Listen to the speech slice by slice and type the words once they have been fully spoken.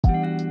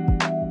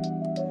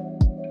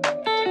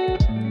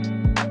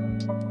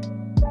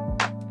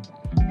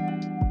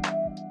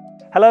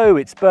Hello,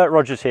 it's Bert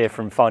Rogers here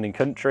from Finding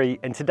Country,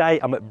 and today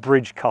I'm at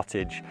Bridge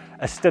Cottage,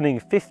 a stunning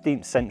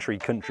 15th century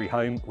country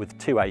home with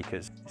 2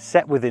 acres,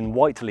 set within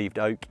Whiteleaved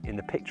Oak in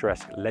the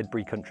picturesque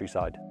Ledbury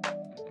countryside.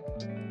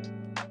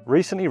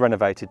 Recently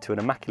renovated to an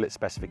immaculate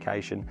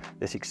specification,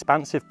 this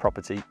expansive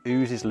property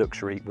oozes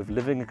luxury with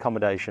living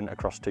accommodation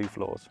across 2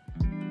 floors.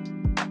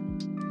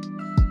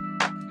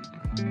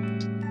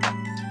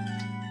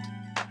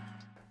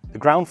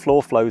 The ground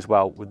floor flows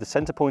well, with the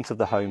centre point of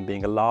the home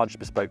being a large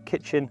bespoke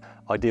kitchen,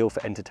 ideal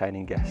for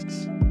entertaining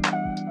guests.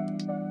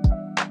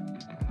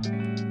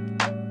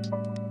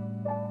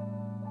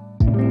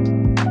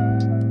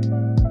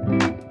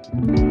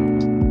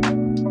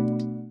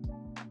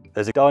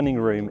 There's a dining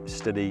room,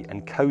 study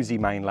and cosy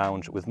main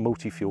lounge with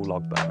multi-fuel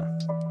log burner.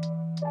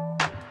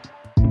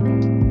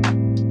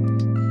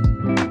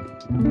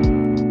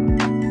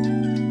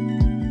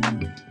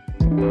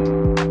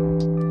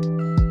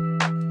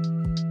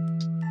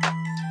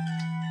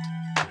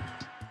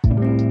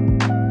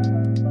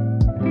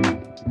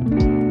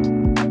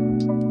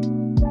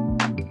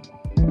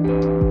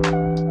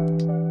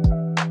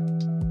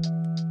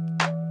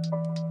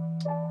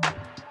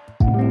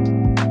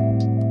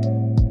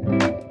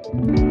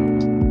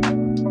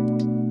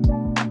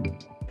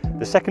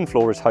 The second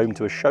floor is home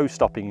to a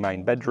show-stopping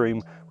main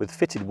bedroom with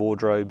fitted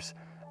wardrobes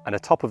and a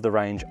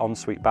top-of-the-range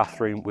ensuite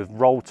bathroom with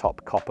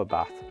roll-top copper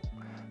bath.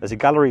 There's a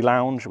gallery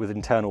lounge with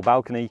internal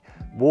balcony,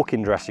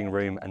 walk-in dressing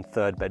room and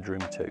 3rd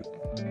bedroom too.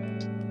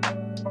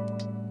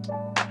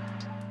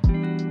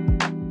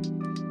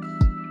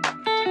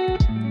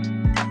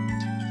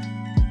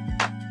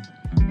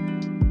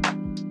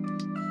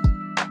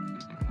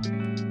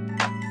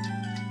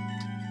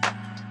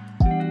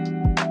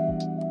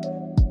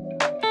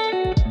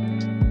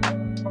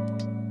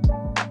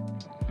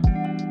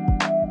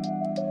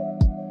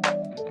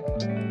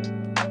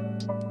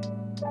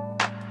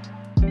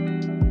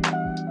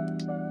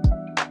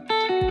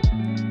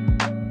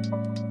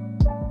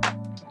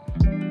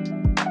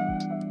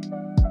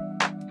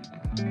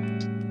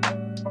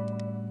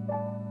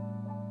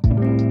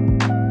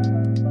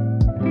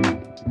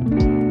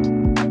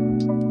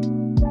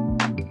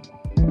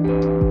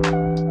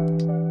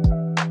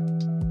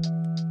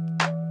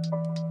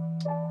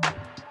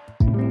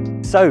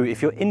 So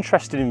if you're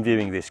interested in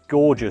viewing this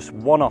gorgeous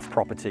one-off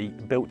property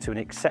built to an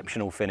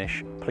exceptional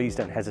finish, please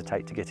don't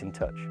hesitate to get in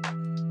touch.